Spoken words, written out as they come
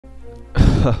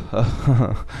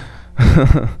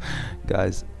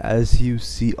Guys, as you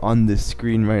see on the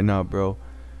screen right now, bro,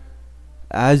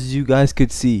 as you guys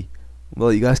could see,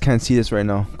 well, you guys can't see this right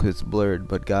now because it's blurred,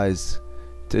 but guys,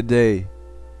 today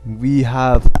we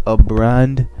have a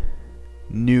brand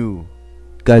new,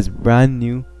 guys, brand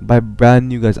new, by brand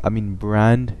new, guys, I mean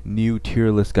brand new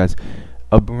tier list, guys.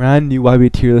 A brand new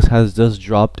YBA tier list has just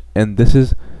dropped, and this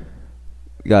is,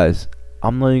 guys,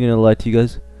 I'm not even gonna lie to you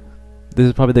guys, this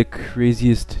is probably the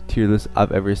craziest tier list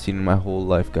I've ever seen in my whole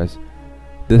life, guys.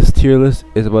 This tier list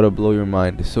is about to blow your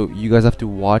mind, so you guys have to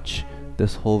watch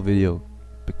this whole video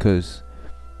because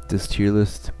this tier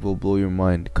list will blow your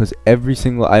mind, because every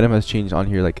single item has changed on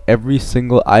here. Like, every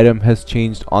single item has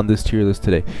changed on this tier list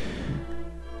today.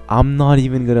 I'm not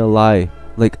even gonna lie,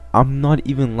 like, I'm not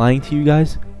even lying to you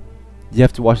guys. You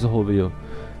have to watch the whole video.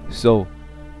 So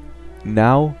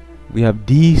now we have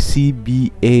D, C,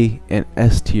 B, A, and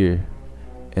S tier,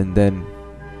 and then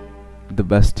the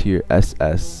best tier,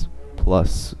 SS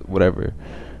plus whatever,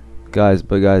 guys.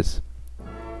 But guys,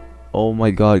 oh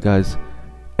my god, guys,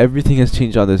 everything has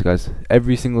changed on this, guys.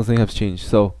 Every single thing has changed.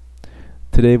 So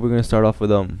today we're gonna start off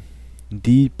with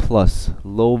D plus,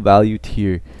 low value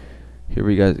tier. Here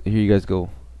you guys go.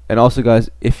 And also, guys,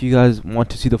 if you guys want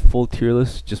to see the full tier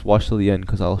list, just watch till the end,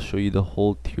 because I'll show you the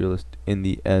whole tier list in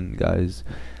the end, guys.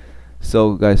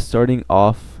 So guys, starting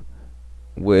off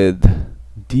with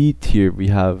D tier, we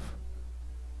have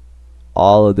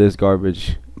all of this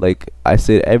garbage. Like I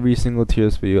said, every single tier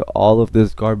list video, all of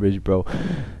this garbage, bro.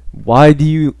 Why do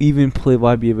you even play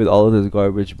YBA with all of this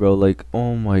garbage, bro? Like,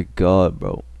 oh my god,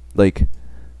 bro. Like,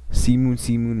 C Moon,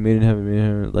 Made in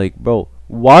Heaven, like, bro,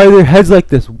 why are their heads like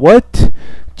this? What?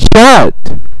 Chat,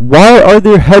 why are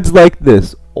their heads like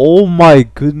this? Oh my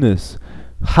goodness,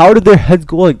 how did their heads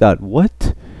go like that?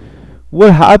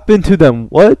 What happened to them?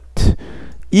 What?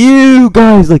 Ew,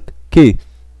 guys. Like, okay,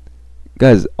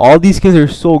 guys, all these skins are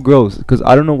so gross, because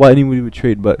I don't know why anybody would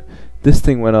trade, but this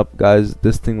thing went up, guys.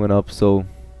 This thing went up, so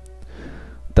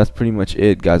that's pretty much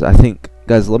it, guys. I think,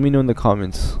 guys, let me know in the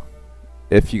comments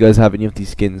if you guys have any of these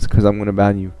skins, because I'm gonna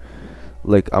ban you.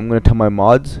 Like, I'm gonna tell my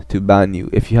mods to ban you.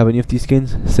 If you have any of these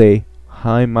skins, say,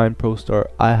 hi Mine Pro Star,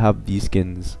 I have these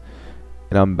skins,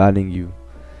 and I'm banning you.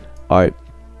 Alright,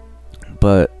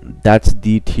 but that's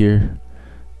D tier.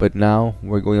 But now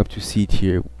we're going up to C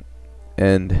tier,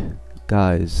 and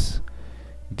guys,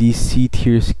 these C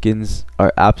tier skins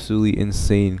are absolutely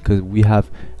insane, because we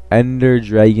have Ender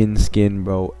Dragon skin,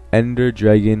 bro, Ender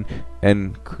Dragon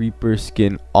and Creeper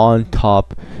skin on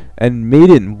top, and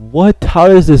Maiden. What? How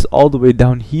is this all the way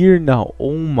down here now?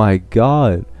 Oh my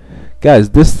god,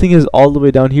 guys, this thing is all the way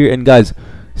down here. And guys,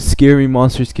 Scary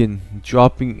Monster skin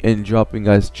dropping and dropping,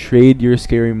 guys. Trade your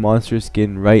Scary Monster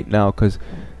skin right now, because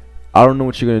I don't know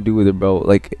what you're gonna do with it, bro.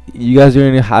 Like, you guys are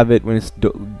gonna have it when it's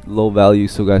low value.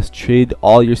 So guys, trade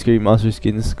all your Scary Monster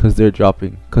skins, because they're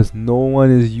dropping, because no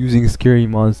one is using Scary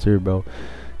Monster, bro.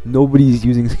 Nobody's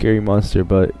using Scary Monster.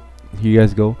 But here you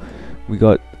guys go, we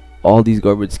got all these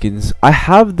garbage skins. I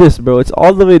have this, bro, it's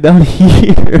all the way down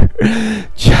here.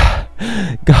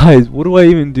 Guys, what do I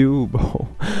even do, bro?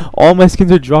 All my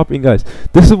skins are dropping, guys.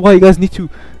 This is why you guys need to,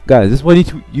 guys, this is why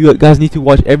you guys need to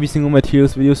watch every single my tier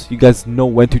list videos, so you guys know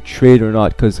when to trade or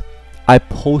not, because I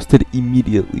posted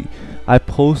immediately. I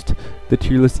post the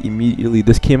tier list immediately.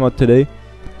 This came out today,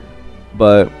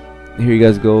 but here you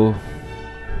guys go.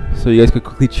 So you guys could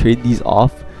quickly trade these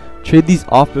off. Trade these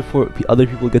off before other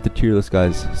people get the tier list,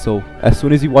 guys. So as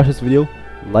soon as you watch this video,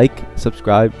 like,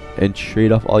 subscribe, and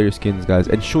trade off all your skins, guys,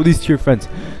 and show these to your friends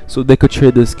so they could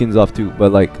trade the skins off too.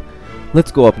 But like,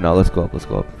 let's go up now. Let's go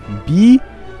up. B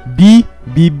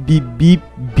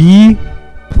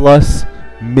plus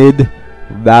mid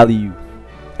value.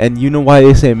 And you know why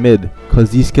they say mid? Because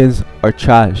these skins are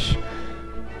trash.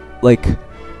 Like,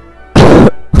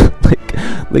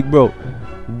 like, bro,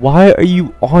 why are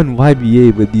you on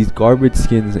YBA with these garbage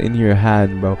skins in your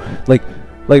hand, bro? Like,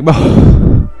 bro,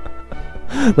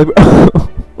 like, bro,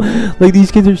 like, these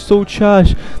skins are so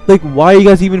trash. Like, why are you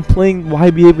guys even playing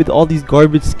YBA with all these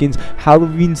garbage skins?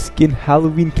 Halloween skin,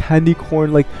 Halloween candy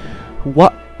corn. Like,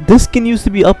 what? This skin used to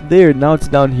be up there, now it's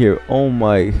down here. Oh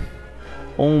my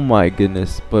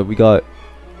goodness. But we got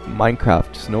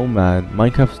Minecraft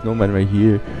Snowman right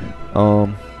here.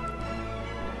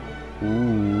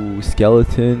 Ooh,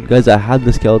 skeleton, guys. I had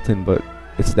the skeleton, but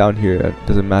it's down here. It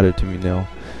doesn't matter to me now.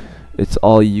 It's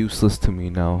all useless to me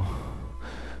now.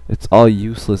 It's all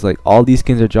useless. Like, all these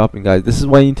skins are dropping, guys. This is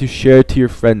why you need to share it to your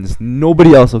friends.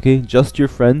 Nobody else, okay? Just your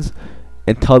friends,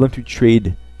 and tell them to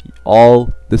trade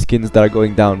all the skins that are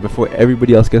going down before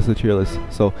everybody else gets the tier list.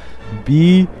 So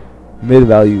be mid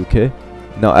value, okay?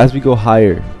 Now as we go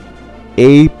higher,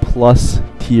 A plus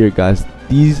tier, guys.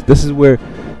 This is where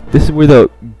the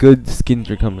good skins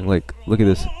are coming. Like, look at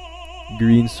this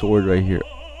green sword right here.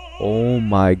 Oh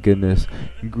my goodness,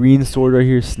 green sword right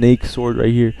here, snake sword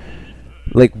right here.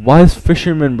 Like, why is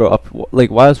fisherman, bro, up? Like,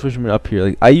 why is fisherman up here?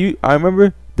 Like, I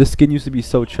remember this skin used to be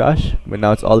so trash, but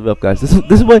now it's all the way up, guys. This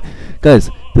is why, guys.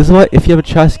 This is why if you have a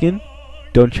trash skin,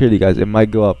 don't trade it, guys. It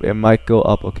might go up. It might go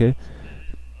up. Okay.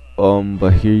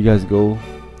 But here you guys go.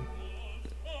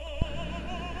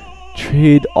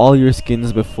 Trade all your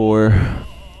skins before,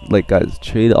 like, guys,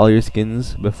 trade all your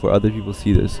skins before other people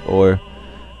see this, or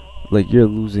like you're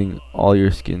losing all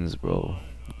your skins, bro.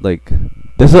 Like,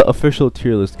 this is an official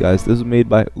tier list, guys. This is made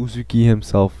by Uzuki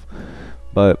himself.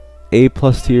 But A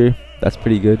plus tier, that's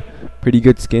pretty good. Pretty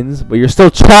good skins, but you're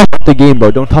still trash at the game,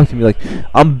 bro. Don't talk to me like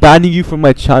I'm banning you from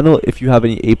my channel if you have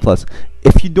any A plus.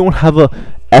 If you don't have a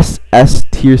SS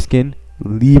tier skin,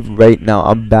 leave right now.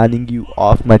 I'm banning you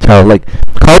off my channel. Like,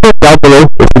 comment down below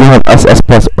if you don't have SS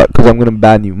plus, because I'm gonna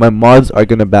ban you. My mods are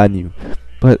gonna ban you.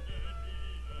 But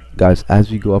guys,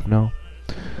 as we go up now,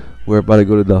 we're about to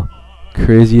go to the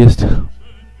craziest,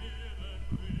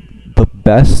 the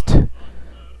best,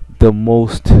 the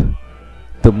most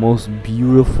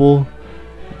beautiful,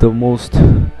 the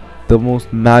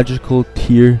most magical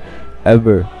tier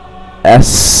ever.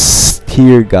 S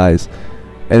tier, guys.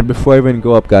 And before I even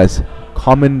go up, guys,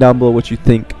 comment down below what you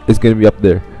think is gonna be up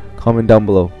there. Comment down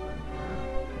below,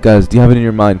 guys. Do you have it in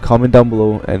your mind? Comment down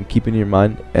below and keep it in your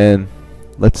mind. And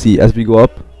let's see, as we go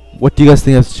up, what do you guys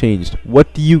think has changed?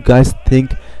 What do you guys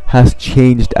think has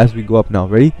changed as we go up now?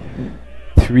 Ready?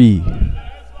 3,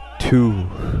 2,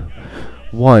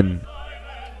 1.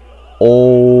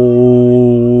 Oh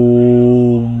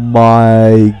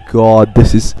my god,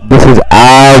 this is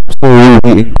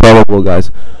absolutely incredible,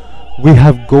 guys. We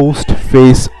have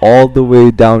Ghostface all the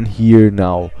way down here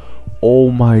now.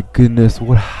 Oh my goodness,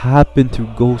 what happened to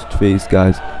Ghostface,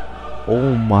 guys?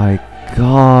 Oh my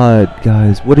god,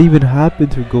 guys, what even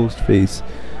happened to Ghostface?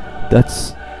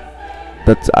 That's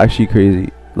actually crazy.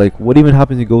 Like, what even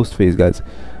happened to Ghostface, guys?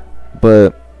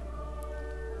 But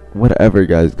whatever,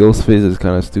 guys. Ghostface is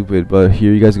kind of stupid, but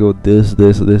here you guys go. This,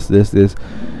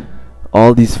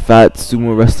 all these fat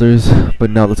sumo wrestlers. But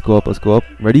now let's go up.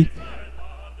 Ready?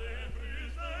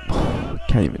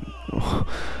 Can't even.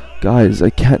 Guys, I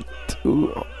can't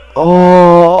do.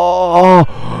 Oh,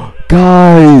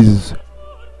 guys.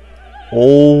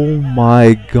 Oh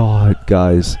my god,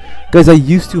 guys. Guys, I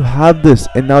used to have this,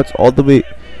 and now it's all the way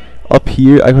up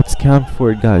here. I got scammed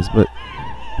for it, guys. But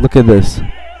look at this.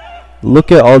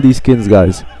 Look at all these skins,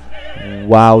 guys.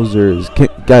 Wowzers.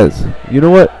 Guys, you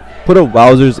know what? Put a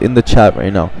wowzers in the chat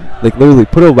right now. Like, literally,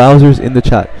 put a wowzers in the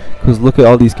chat. Because look at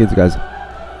all these skins, guys.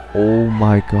 Oh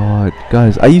my god.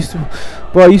 Guys, I used to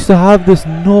have this.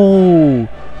 No.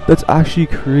 That's actually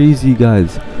crazy,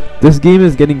 guys. This game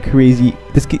is getting crazy.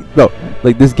 This game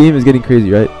is getting crazy,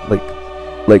 right? Like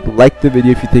the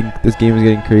video if you think this game is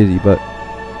getting crazy. But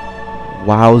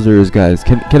wowzers, guys.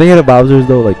 Can I get a wowzers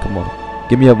though? Like, come on.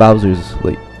 Give me a Bowser's,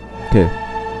 like,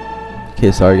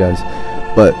 okay, sorry guys,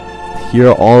 but here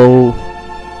are all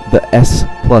the S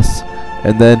plus,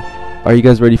 and then are you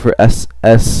guys ready for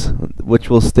SS, which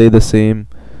will stay the same,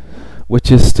 which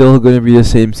is still going to be the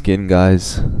same skin,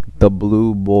 guys? The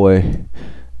blue boy,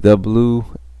 the blue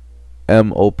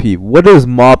MOP. What does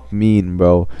MOP mean,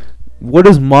 bro? What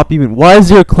does MOP even? Why is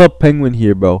there a Club Penguin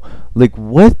here, bro? Like,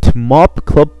 what? MOP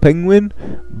Club Penguin,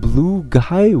 blue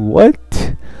guy,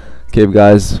 what? Okay,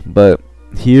 guys, but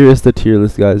here is the tier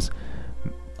list, guys.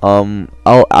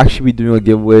 I'll actually be doing a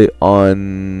giveaway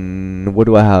on, what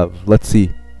do I have? Let's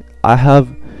see. I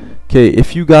have, okay,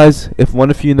 if one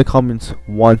of you in the comments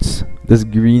wants this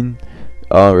green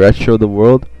retro the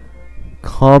world,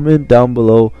 comment down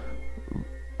below.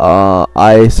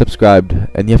 I subscribed,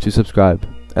 and you have to subscribe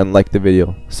and like the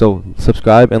video. So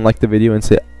subscribe and like the video and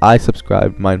say I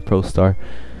subscribed Mind Pro Star.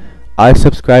 I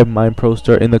subscribe Mind Pro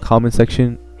Star in the comment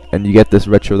section, and you get this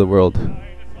retro the world.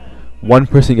 One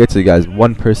person gets it, guys.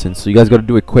 One person. So you guys gotta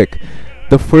do it quick.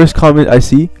 The first comment I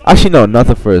see, actually no, not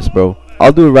the first, bro.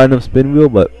 I'll do a random spin wheel,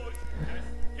 but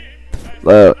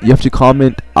you have to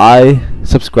comment I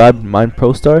subscribed Mind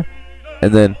Pro Star,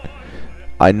 and then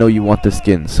I know you want the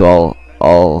skin, so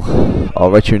I'll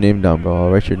write your name down, bro.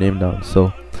 I'll write your name down.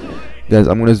 So guys,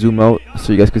 I'm gonna zoom out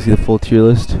so you guys can see the full tier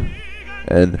list,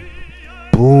 and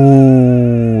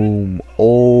boom.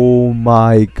 Oh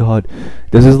my god,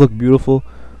 does this look beautiful,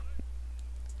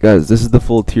 guys? This is the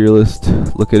full tier list.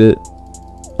 Look at it.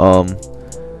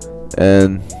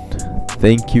 And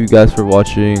thank you guys for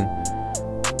watching,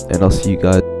 and I'll see you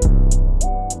guys